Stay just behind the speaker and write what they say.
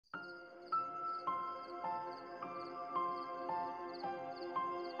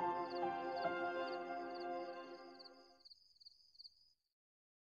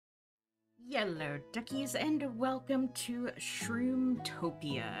Hello, duckies, and welcome to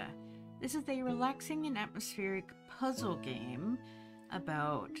Shroomtopia. This is a relaxing and atmospheric puzzle game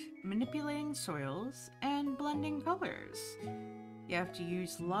about manipulating soils and blending colors. You have to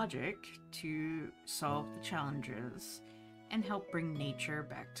use logic to solve the challenges and help bring nature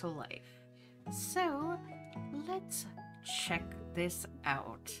back to life. So, let's check this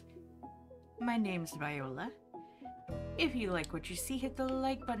out. My name's Viola. If you like what you see, hit the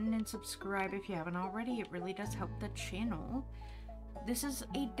like button and subscribe if you haven't already. It really does help the channel. This is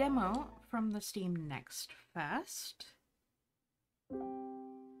a demo from the Steam Next Fest.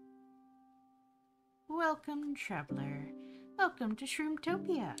 Welcome, traveler. Welcome to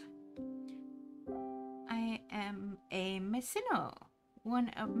Shroomtopia. I am a Mycino, one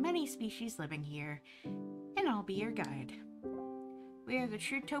of many species living here, and I'll be your guide. We are the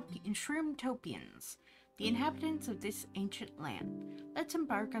Shroomtopians, the inhabitants of this ancient land. Let's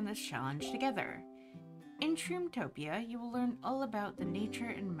embark on this challenge together. In Shroomtopia, you will learn all about the nature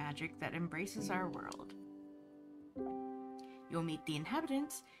and magic that embraces our world. You'll meet the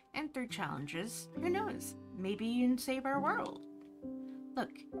inhabitants, and through challenges, who knows, maybe you can save our world. Look,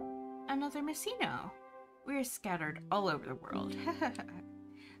 another Mycino. We're scattered all over the world.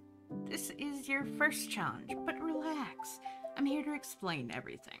 This is your first challenge, but relax. I'm here to explain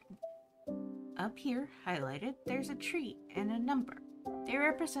everything. Up here, highlighted, there's a tree and a number. They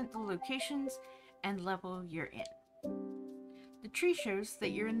represent the locations and level you're in. The tree shows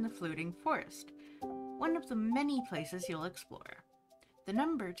that you're in the floating forest, one of the many places you'll explore. The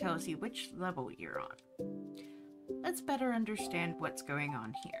number tells you which level you're on. Let's better understand what's going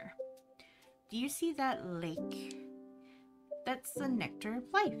on here. Do you see that lake? That's the nectar of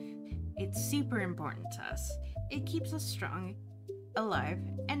life. It's super important to us. It keeps us strong, alive,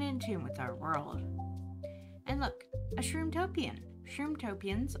 and in tune with our world. And look, a Shroomtopian.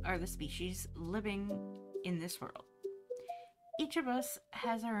 Shroomtopians are the species living in this world. Each of us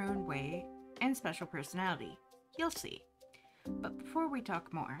has our own way and special personality. You'll see. But before we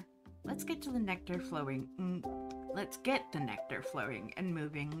talk more, let's get the nectar flowing and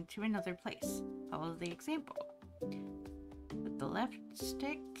moving to another place. Follow the example. With the left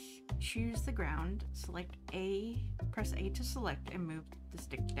stick, choose the ground, select A, press A to select, and move the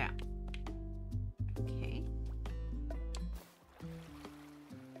stick down. Okay.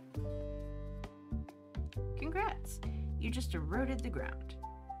 Congrats! You just eroded the ground.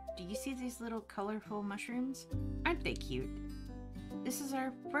 Do you see these little colorful mushrooms? Aren't they cute? This is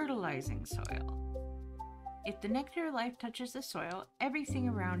our fertilizing soil. If the nectar of life touches the soil, everything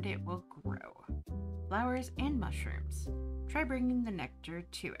around it will grow. Flowers and mushrooms. Try bringing the nectar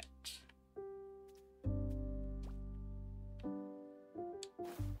to it.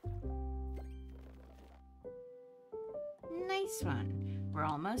 Nice one. We're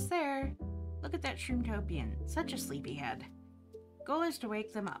almost there. Look at that Shroomtopian, such a sleepyhead. Goal is to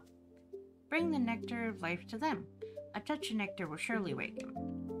wake them up. Bring the nectar of life to them. A touch of nectar will surely wake him.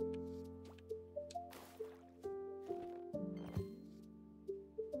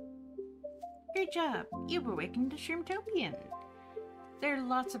 Great job! You've awakened a Shroomtopian. There are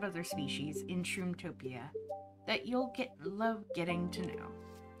lots of other species in Shroomtopia that you'll love getting to know.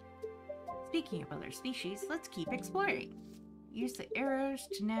 Speaking of other species, let's keep exploring. Use the arrows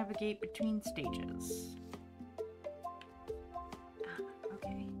to navigate between stages.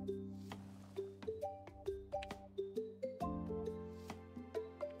 Okay.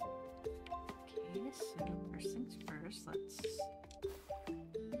 Okay, so first things first, let's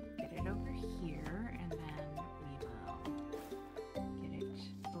get it over here, and then we will get it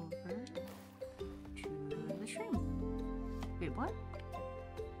over to the shroom. Wait, what?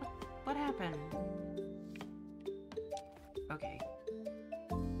 What happened? Okay.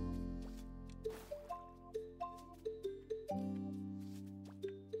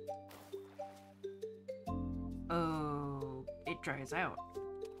 Oh, it dries out.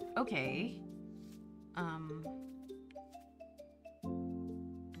 Okay.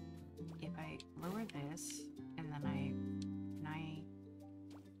 If I lower this, and then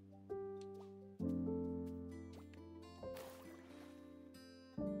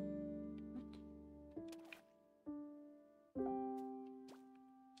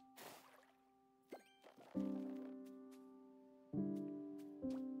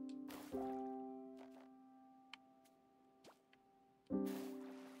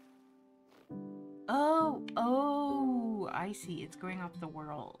Oh, I see. It's going off the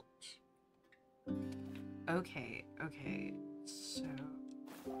world. Okay, so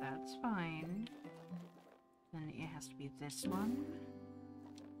that's fine. Then it has to be this one,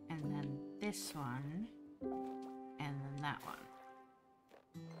 and then this one, and then that one.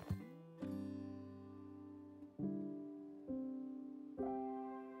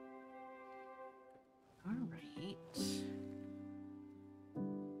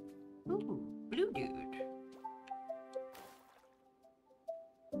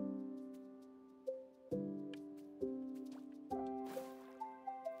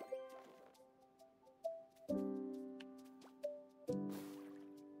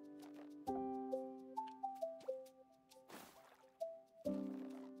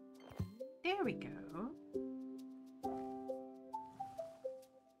 There we go.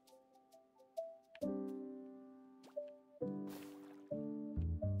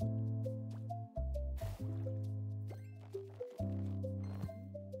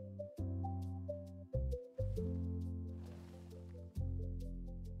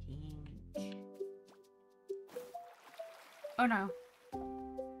 Pink. Oh no.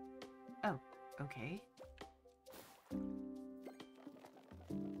 Oh, okay.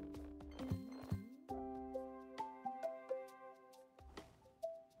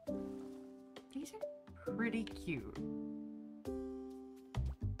 These are pretty cute.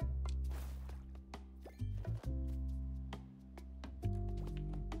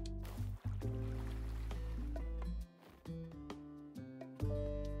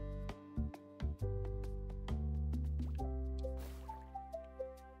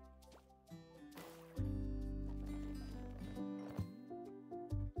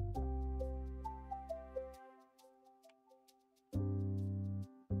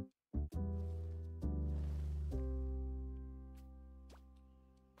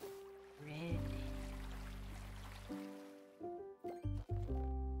 Red.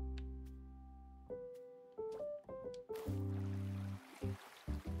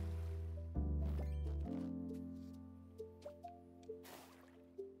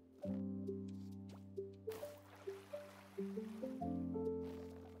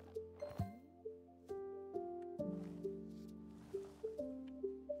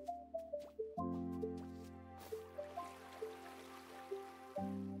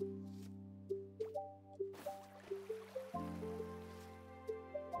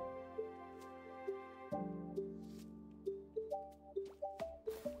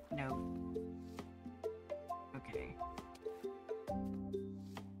 No. Okay.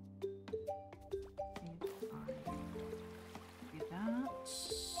 Do that.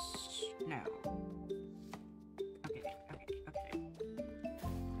 No. Okay, okay, okay.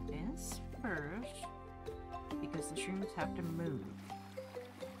 This first, because the shrooms have to move.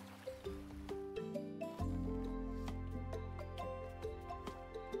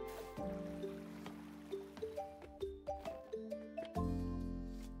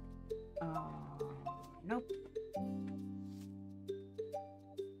 Nope.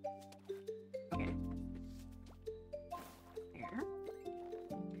 Okay. There.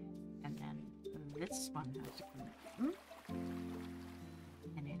 And then this one has to come in.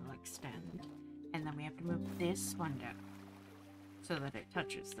 And it'll extend. And then we have to move this one down so that it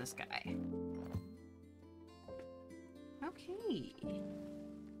touches this guy. Okay.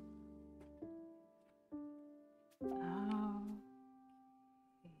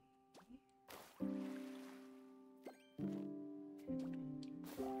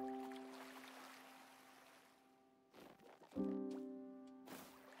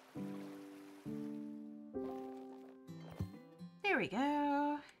 There we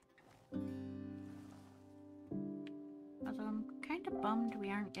go. Although I'm kind of bummed we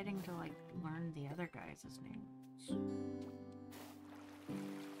aren't getting to, like, learn the other guys' names.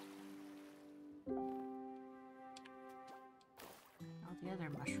 All the other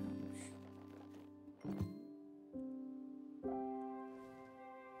mushrooms.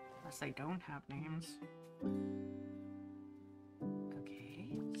 Unless they don't have names.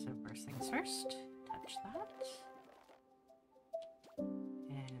 Okay, so first things first. Touch that.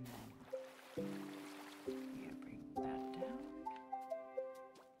 And then we bring that down.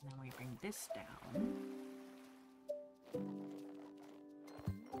 And then we bring this down.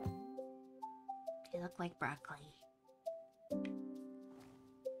 They look like broccoli.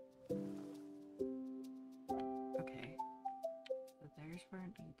 Okay. So there's where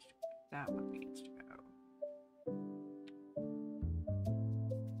it needs to go. That one needs to go.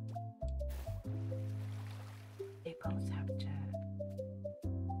 They both have to.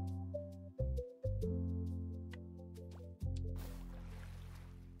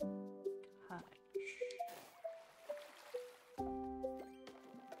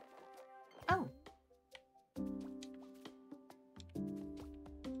 Oh.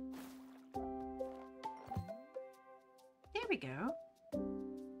 There we go.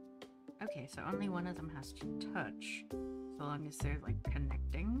 Okay, so only one of them has to touch, so long as they're, like,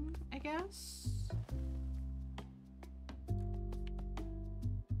 connecting, I guess?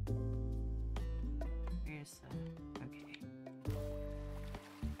 Here's the... okay.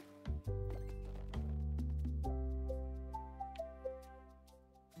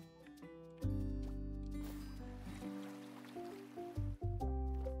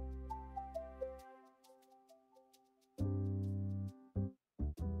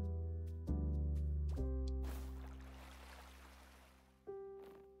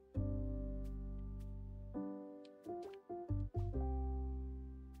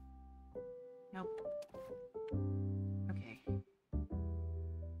 Nope. Okay.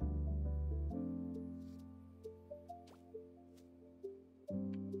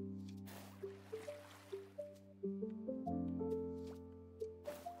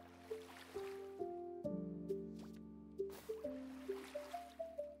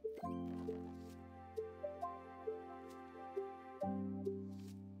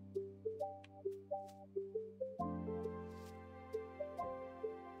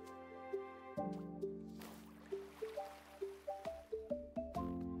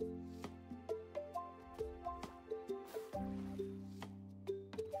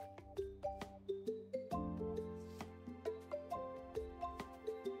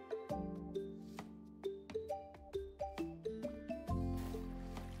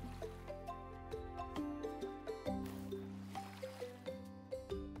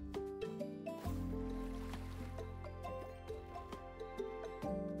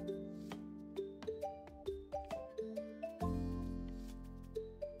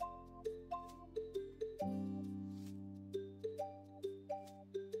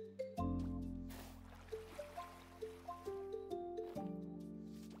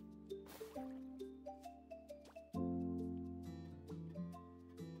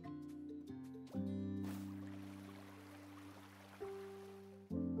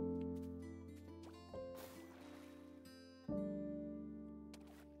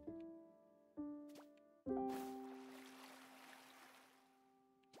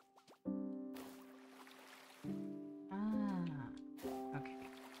 Okay.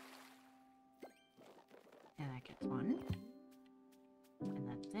 And that gets one. And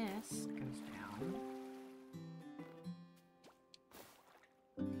then this goes down.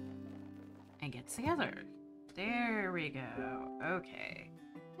 And gets the other. There we go. Okay.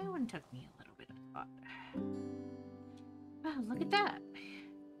 That one took me a little bit of thought. Wow, look at that.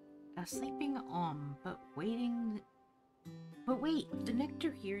 A sleeping but waiting. But wait, the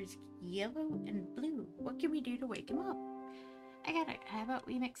nectar here is yellow and blue. What can we do to wake him up? I got it. How about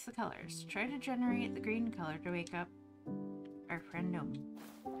we mix the colors? Try to generate the green color to wake up our friend Gnome.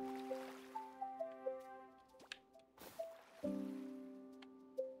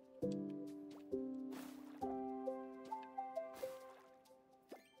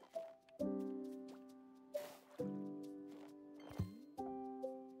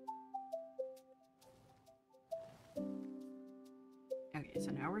 Okay,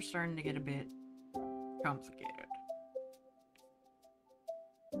 so now we're starting to get a bit complicated.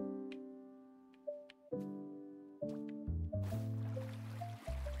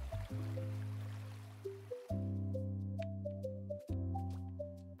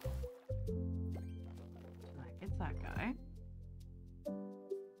 So that gets that guy.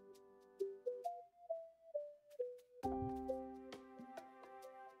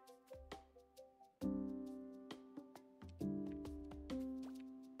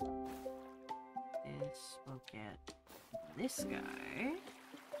 This will get this guy.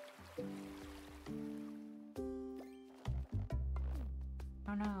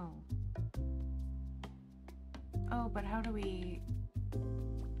 Oh no. Oh, but how do we...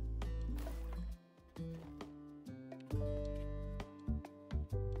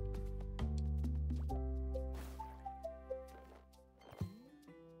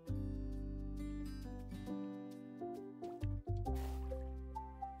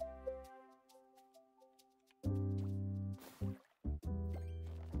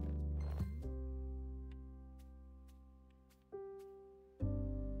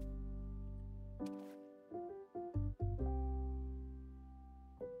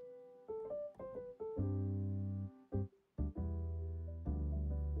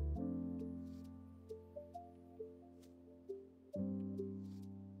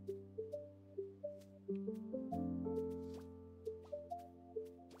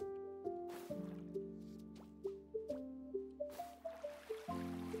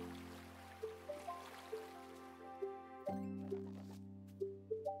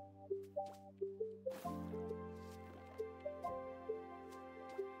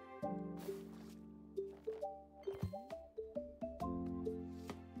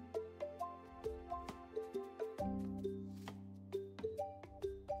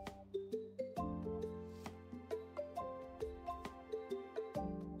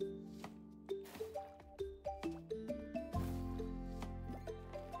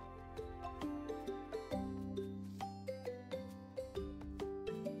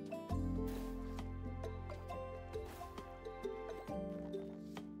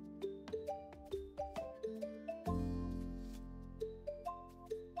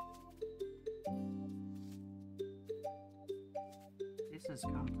 This is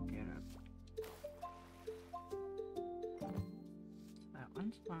complicated.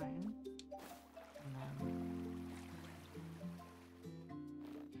 fine. And then...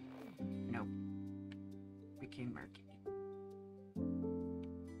 Nope. Became murky.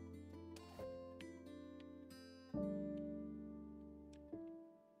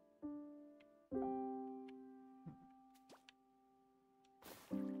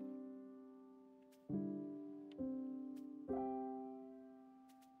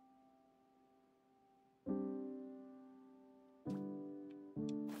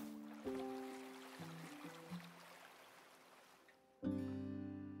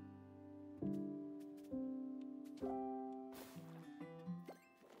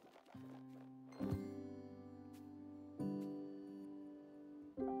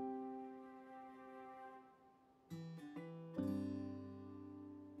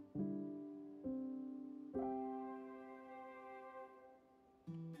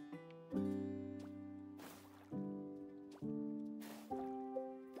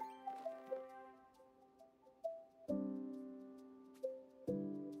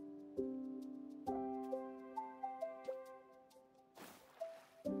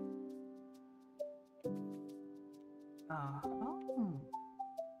 Oh.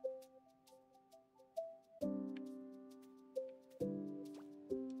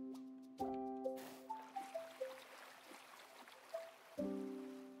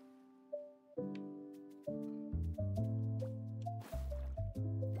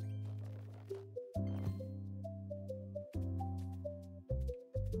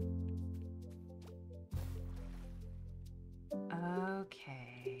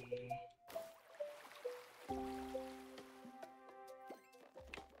 Okay.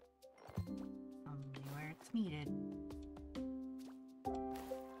 Only where it's needed.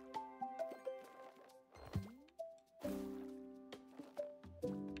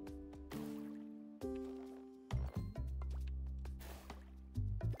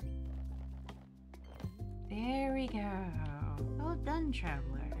 There we go. Well done,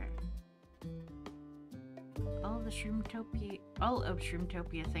 traveler. All of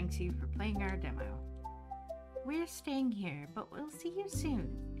Shroomtopia thanks you for playing our demo. We're staying here, but we'll see you soon.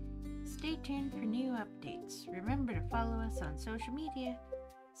 Stay tuned for new updates. Remember to follow us on social media.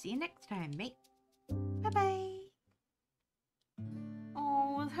 See you next time, mate. Bye-bye.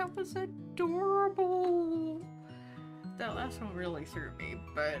 Oh, that was adorable. That last one really threw me,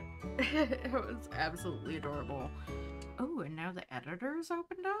 but it was absolutely adorable. Oh, and now the editor's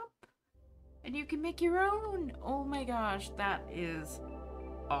opened up? And you can make your own! Oh my gosh, that is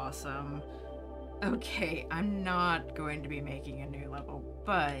awesome. Okay, I'm not going to be making a new level,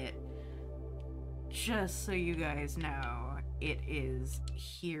 but just so you guys know, it is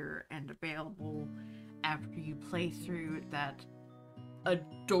here and available after you play through that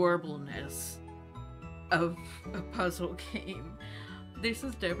adorableness of a puzzle game. This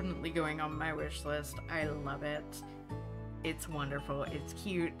is definitely going on my wish list. I love it. It's wonderful. It's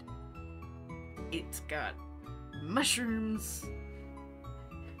cute. It's got mushrooms.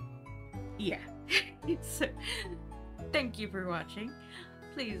 Yeah. So, thank you for watching.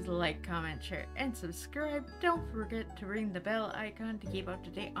 Please like, comment, share, and subscribe. Don't forget to ring the bell icon to keep up to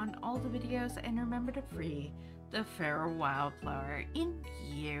date on all the videos, and remember to free the feral wildflower in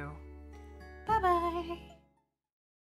you. Bye-bye!